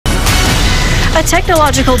A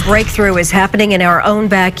technological breakthrough is happening in our own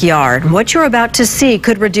backyard. What you're about to see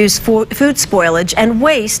could reduce food spoilage and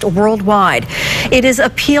waste worldwide. It is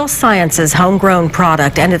Apeel Sciences' homegrown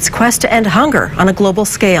product and its quest to end hunger on a global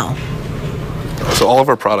scale. So all of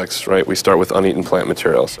our products, right, we start with uneaten plant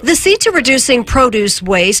materials. The seed to reducing produce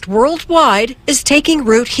waste worldwide is taking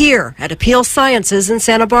root here at Apeel Sciences in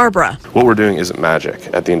Santa Barbara. What we're doing isn't magic.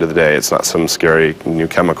 At the end of the day, it's not some scary new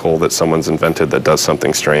chemical that someone's invented that does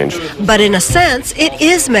something strange. But in a sense, it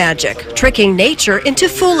is magic, tricking nature into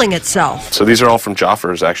fooling itself. So these are all from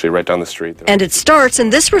Joffers, actually, right down the street. And it starts in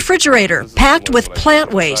this refrigerator, packed with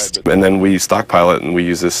plant waste. And then we stockpile it, and we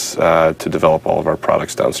use this to develop all of our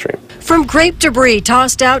products downstream. From grape debris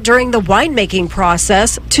tossed out during the winemaking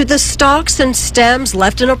process to the stalks and stems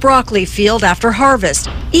left in a broccoli field after harvest,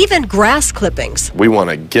 even grass clippings. We want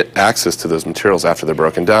to get access to those materials after they're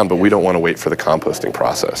broken down, but we don't want to wait for the composting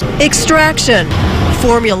process. Extraction,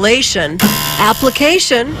 formulation,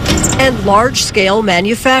 application, and large-scale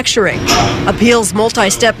manufacturing. Apeel's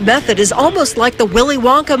multi-step method is almost like the Willy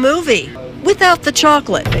Wonka movie, without the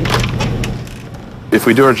chocolate. If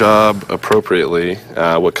we do our job appropriately,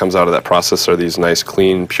 what comes out of that process are these nice,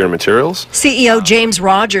 clean, pure materials. CEO James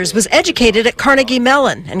Rogers was educated at Carnegie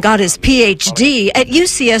Mellon and got his PhD at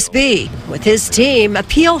UCSB. With his team,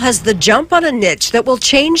 Apeel has the jump on a niche that will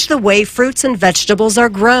change the way fruits and vegetables are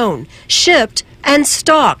grown, shipped, and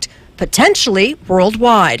stocked, potentially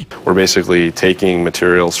worldwide. We're basically taking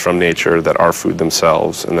materials from nature that are food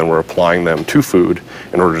themselves, and then we're applying them to food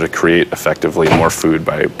in order to create effectively more food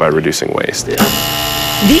by reducing waste.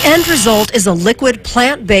 The end result is a liquid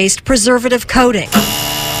plant-based preservative coating.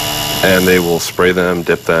 And they will spray them,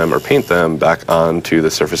 dip them, or paint them back onto the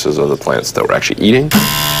surfaces of the plants that we're actually eating.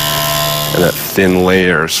 And that thin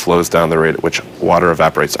layer slows down the rate at which water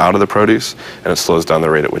evaporates out of the produce, and it slows down the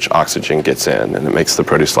rate at which oxygen gets in, and it makes the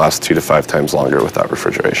produce last 2 to 5 times longer without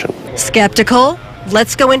refrigeration. Skeptical?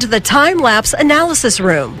 Let's go into the time-lapse analysis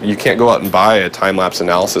room. You can't go out and buy a time-lapse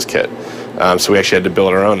analysis kit, so we actually had to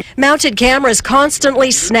build our own. Mounted cameras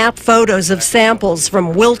constantly snap photos of samples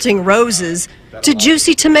from wilting roses to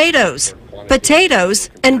juicy tomatoes, potatoes,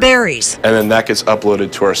 and berries. And then that gets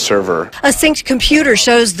uploaded to our server. A synced computer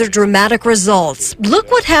shows the dramatic results.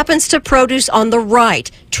 Look what happens to produce on the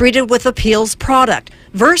right, treated with Apeel's product,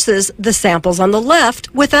 versus the samples on the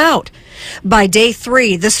left without. By day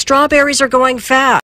 3, the strawberries are going fast.